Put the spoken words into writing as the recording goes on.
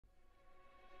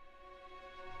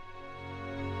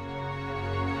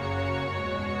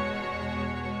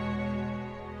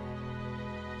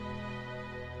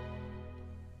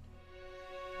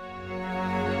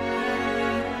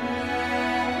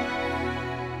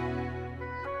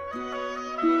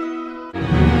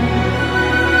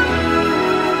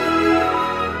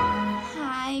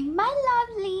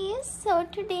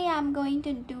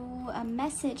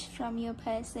message from your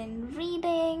person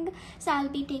reading. So I'll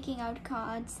be taking out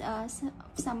cards,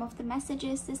 some of the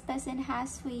messages this person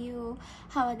has for you,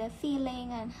 how are they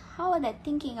feeling and how are they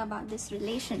thinking about this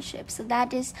relationship. So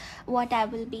that is what I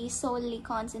will be solely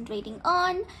concentrating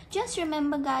on. Just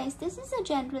remember guys, this is a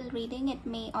general reading. It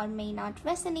may or may not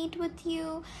resonate with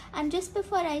you. And just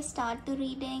before I start the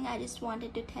reading, I just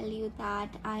wanted to tell you that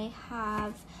I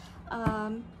have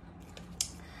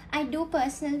I do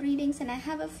personal readings and I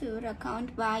have a fiverr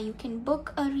account where you can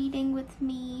book a reading with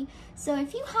me. So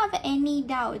if you have any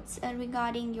doubts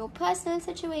regarding your personal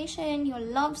situation, your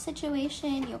love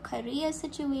situation, your career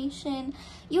situation,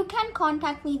 you can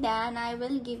contact me there and I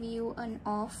will give you an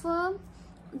offer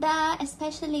there,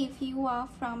 especially if you are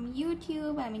from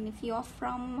YouTube. I mean, if you are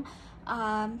from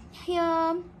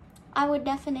here, I would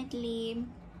definitely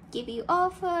give you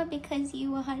offer because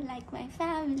you are like my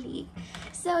family.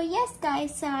 So yes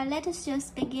guys, let us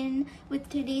just begin with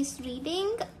today's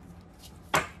reading.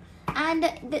 And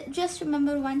just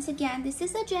remember once again, this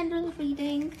is a general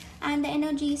reading and the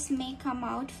energies may come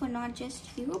out for not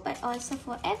just you but also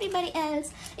for everybody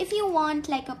else. If you want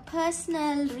like a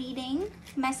personal reading,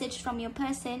 message from your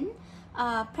person,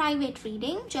 private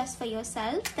reading just for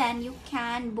yourself, then you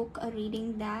can book a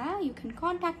reading there. You can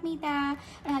contact me there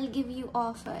and I'll give you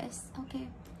offers. Okay,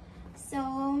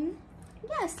 so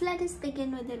yes, let us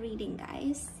begin with the reading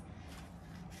guys.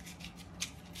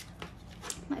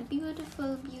 My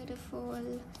beautiful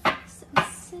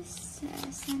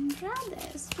sisters and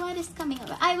brothers, what is coming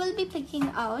up? I will be picking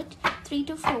out 3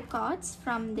 to 4 cards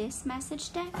from this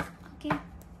message deck. Okay,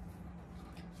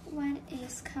 what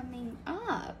is coming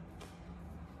up?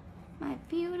 My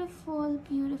beautiful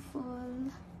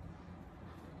people.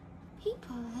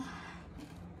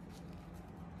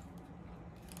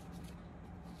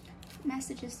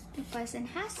 Messages the person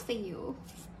has for you.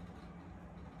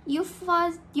 You're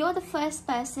the first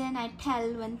person I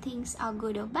tell when things are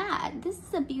good or bad. This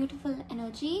is a beautiful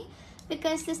energy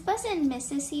because this person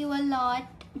misses you a lot.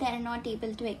 They're not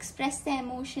able to express their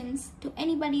emotions to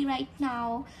anybody right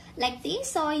now. Like they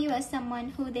saw you as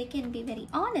someone who they can be very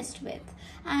honest with,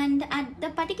 and at the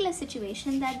particular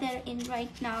situation that they're in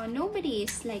right now, nobody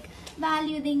is like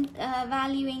valuing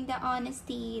the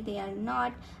honesty. They are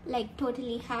not like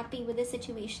totally happy with the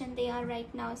situation they are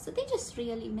right now, so they just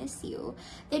really miss you.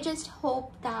 They just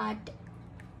hope that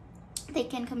they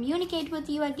can communicate with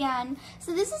you again.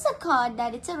 So this is a card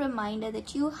that it's a reminder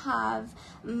that you have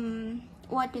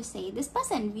what to say, this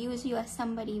person views you as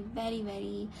somebody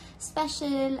very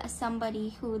special, as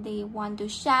somebody who they want to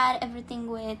share everything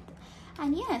with.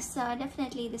 And yes,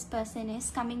 definitely this person is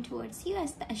coming towards you,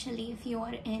 especially if you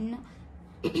are in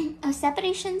a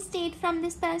separation state from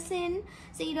this person,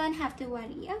 so you don't have to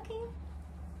worry. Okay,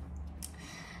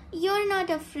 you're not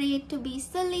afraid to be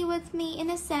silly with me, in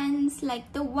a sense.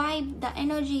 Like the vibe, the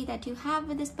energy that you have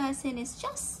with this person is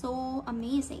just so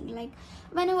amazing. Like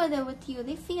whenever they're with you,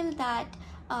 they feel that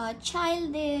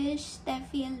childish, they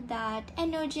feel that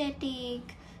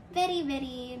energetic,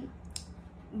 very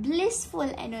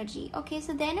blissful energy. Okay,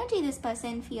 so the energy this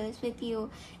person feels with you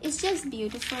is just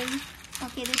beautiful.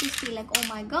 Okay, they just feel like, oh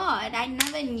my god, I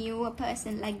never knew a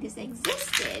person like this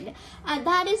existed.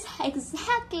 That is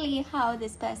exactly how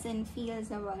this person feels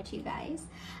about you guys.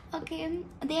 Okay,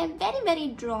 they are very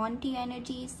drawn to your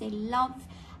energies. They love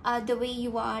the way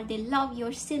you are. They love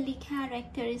your silly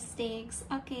characteristics.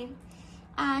 Okay,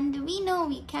 and we know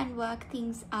we can work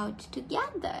things out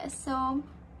together. So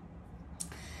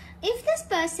if this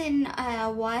person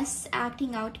was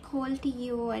acting out cold to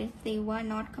you, or if they were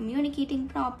not communicating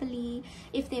properly,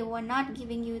 if they were not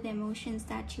giving you the emotions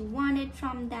that you wanted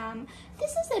from them,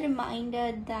 this is a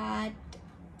reminder that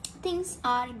things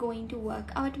are going to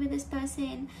work out with this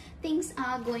person. Things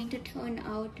are going to turn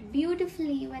out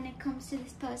beautifully when it comes to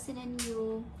this person and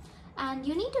you. And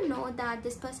you need to know that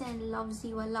this person loves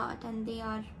you a lot, and they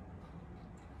are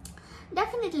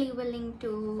definitely willing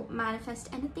to manifest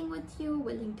anything with you,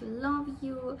 willing to love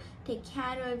you, take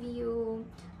care of you,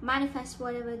 manifest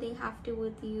whatever they have to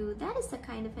with you. That is the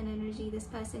kind of an energy this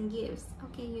person gives,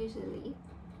 okay, usually.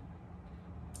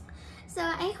 So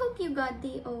I hope you got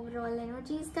the overall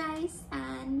energies, guys,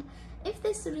 and if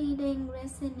this reading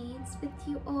resonates with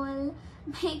you all,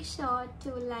 make sure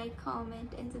to like,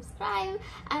 comment and subscribe.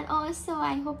 And also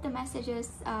I hope the messages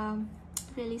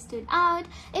really stood out.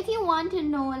 If you want to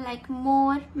know like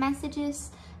more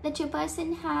messages that your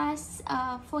person has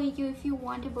for you, if you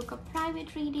want to book a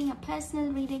private reading, a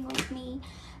personal reading with me,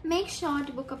 make sure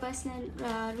to book a personal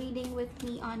reading with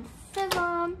me on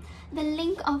fiverr. The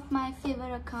link of my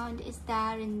fiverr account is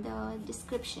there in the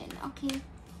description. Okay,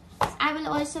 I will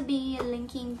also be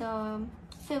linking the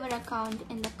fiverr account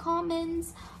in the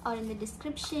comments or in the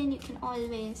description. You can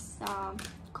always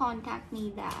contact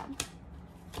me there.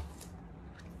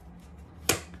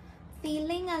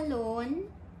 Feeling alone,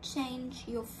 change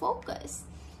your focus.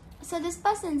 So this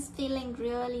person's feeling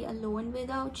really alone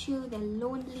without you. They're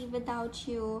lonely without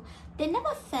you. They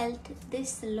never felt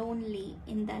this lonely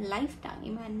in their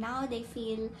lifetime, and now they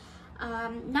feel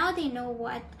now they know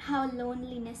how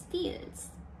loneliness feels,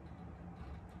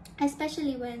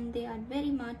 especially when they are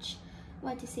very much,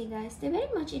 what to say guys, they're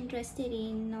very much interested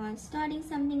in starting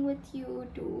something with you,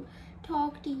 to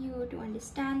talk to you, to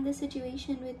understand the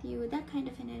situation with you. That kind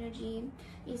of an energy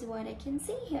is what I can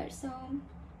see here. So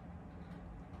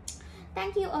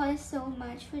thank you all so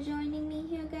much for joining me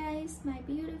here, guys, my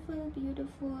beautiful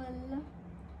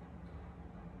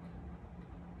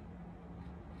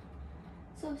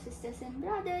so sisters and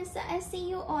brothers. I'll see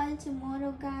you all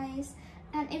tomorrow, guys.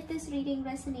 And if this reading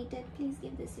resonated, please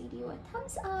give this video a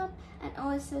thumbs up and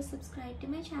also subscribe to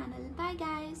my channel. Bye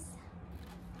guys.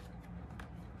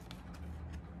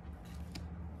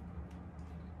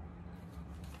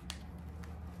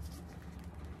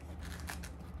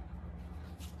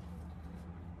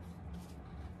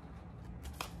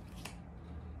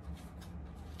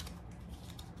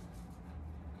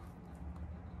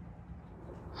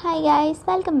 Hi guys,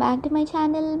 welcome back to my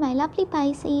channel, my lovely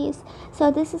Pisces. So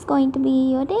this is going to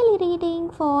be your daily reading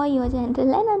for your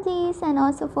general energies and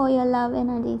also for your love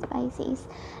energies, Pisces.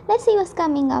 Let's see what's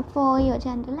coming up for your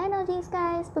general energies,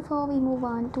 guys, before we move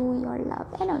on to your love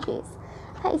energies.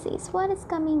 Pisces, what is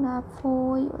coming up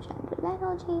for your general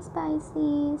energies,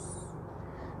 Pisces?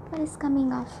 What is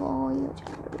coming up for your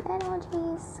general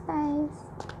energies, guys?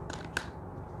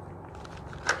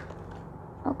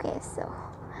 Okay, so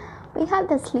we have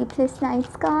the sleepless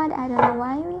nights card. I don't know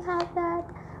why we have that.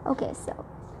 Okay, so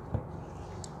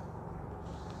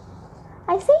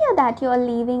I see here that you're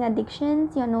leaving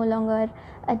addictions. You're no longer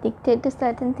addicted to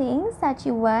certain things that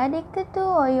you were addicted to,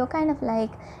 or you're kind of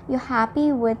like, you're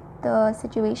happy with the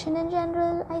situation in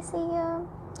general. I see here.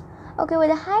 Okay, with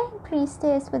the High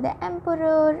Priestess, with the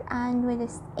Emperor, and with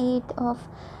this 8 of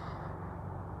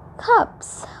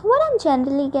Cups, what I'm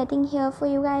generally getting here for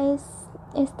you guys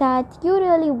is that you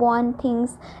really want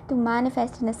things to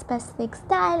manifest in a specific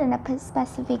style, in a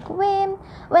specific way.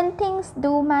 When things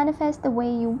do manifest the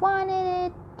way you wanted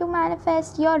it to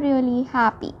manifest, you're really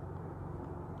happy.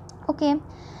 Okay,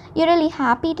 you're really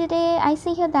happy today. I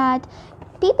see here that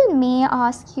people may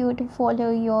ask you to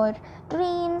follow your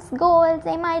dreams, goals.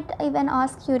 They might even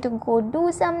ask you to go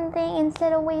do something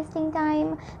instead of wasting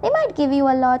time. They might give you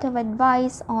a lot of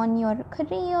advice on your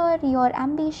career, your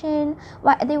ambition.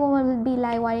 They will be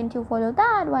like, why didn't you follow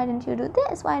that? Why didn't you do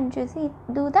this? Why didn't you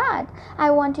do that?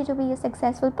 I want you to be a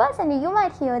successful person. You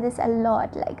might hear this a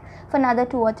lot, like for another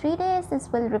 2 or 3 days this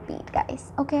will repeat,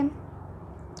 guys. Okay,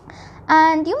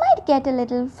 and you might get a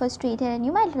little frustrated and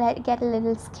you might get a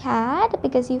little scared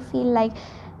because you feel like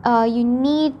you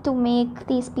need to make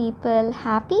these people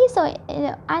happy.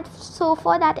 So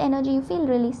for that energy you feel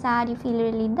really sad, you feel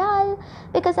really dull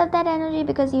because of that energy,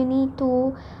 because you need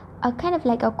to kind of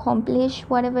like accomplish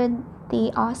whatever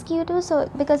they ask you to. So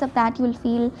because of that you'll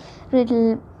feel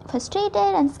little frustrated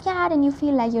and scared, and you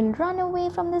feel like you'll run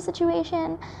away from the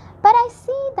situation. But I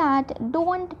see that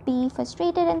don't be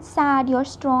frustrated and sad. You're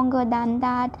stronger than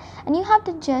that, and you have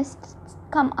to just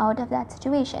come out of that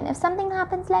situation. If something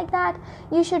happens like that,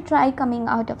 you should try coming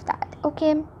out of that.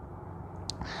 Okay,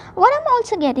 what I'm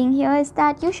also getting here is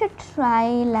that you should try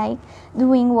like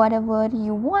doing whatever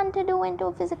you want to do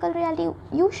into physical reality.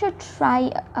 You should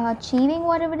try achieving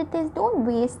whatever it is. Don't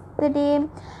waste the day.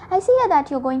 I see here that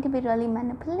you're going to be really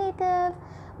manipulative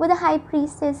with the High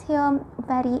Priestess here,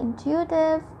 very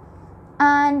intuitive,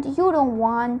 and you don't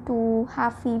want to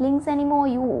have feelings anymore.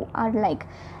 You are like,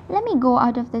 let me go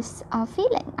out of this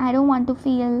feeling. I don't want to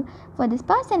feel for this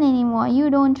person anymore.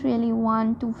 You don't really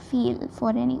want to feel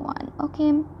for anyone.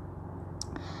 Okay,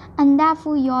 and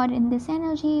therefore you're in this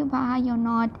energy where you're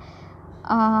not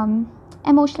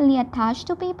emotionally attached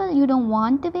to people. You don't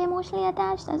want to be emotionally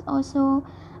attached. That's also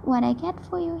what I get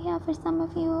for you here for some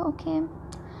of you. Okay,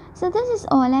 so this is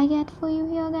all I get for you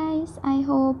here, guys. I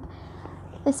hope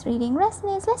this reading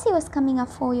resonates. Let's see what's coming up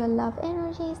for your love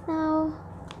energies now.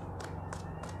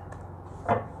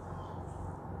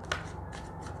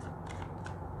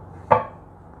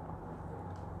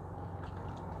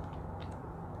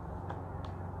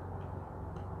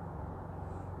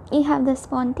 We have the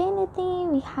spontaneity,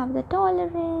 we have the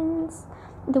tolerance,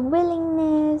 the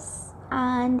willingness,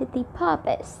 and the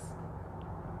purpose.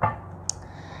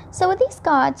 So with these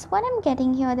cards, what I'm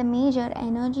getting here, the major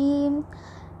energy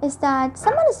is that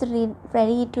someone is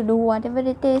ready to do whatever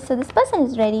it is. So this person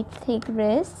is ready to take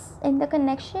risks in the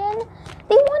connection.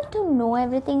 They want to know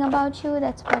everything about you.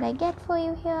 That's what I get for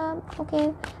you here.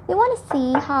 Okay, they want to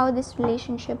see how this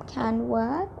relationship can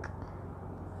work.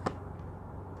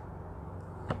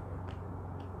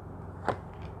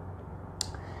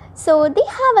 So they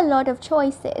have a lot of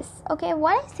choices. Okay,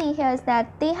 what I see here is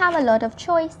that they have a lot of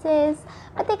choices,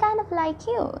 but they kind of like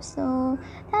you. So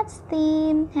that's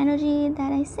the energy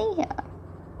that I see here.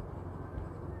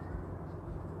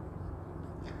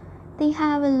 They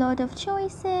have a lot of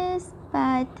choices,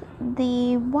 but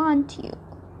they want you.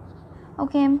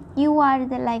 Okay, you are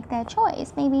their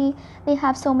choice. Maybe they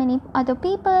have so many other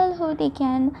people who they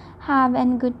can have a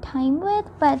good time with,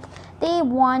 but they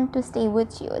want to stay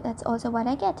with you. That's also what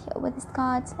I get here with these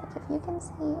cards, if you can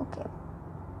see. Okay,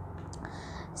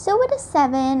 so with the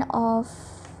 7 of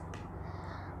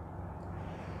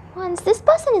Wands, this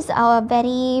person is a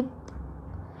very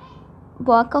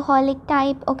workaholic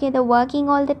type. Okay, they're working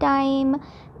all the time.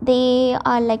 They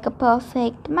are like a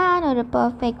perfect man or a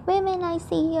perfect woman, I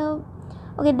see here.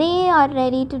 Okay, they are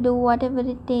ready to do whatever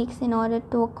it takes in order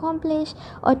to accomplish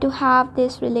or to have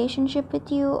this relationship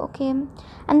with you. Okay,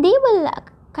 and they will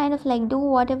kind of do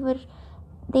whatever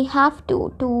they have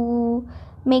to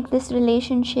make this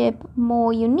relationship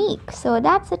more unique. So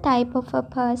that's the type of a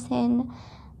person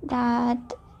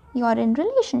that you're in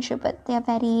relationship with. They are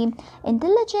very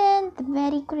intelligent,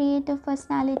 very creative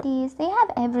personalities. They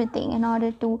have everything in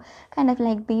order to kind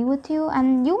of be with you,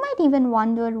 and you might even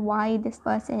wonder why this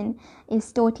person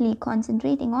is totally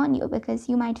concentrating on you, because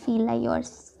you might feel like you're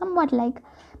somewhat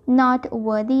not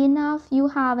worthy enough. You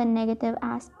have a negative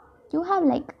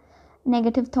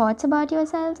negative thoughts about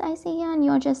yourselves, I see here, and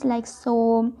you're just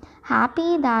so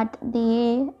happy that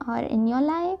they are in your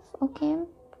life. Okay,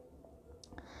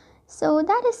 so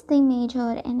that is the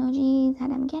major energy that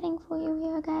I'm getting for you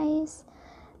here, guys.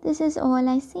 This is all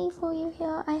I see for you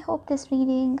here. I hope this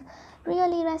reading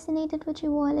really resonated with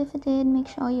you all. If it did, make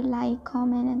sure you like,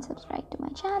 comment and subscribe to my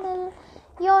channel.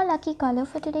 Your lucky color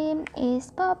for today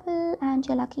is purple, and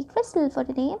your lucky crystal for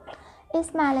today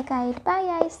is malachite. Bye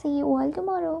guys, see you all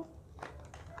tomorrow.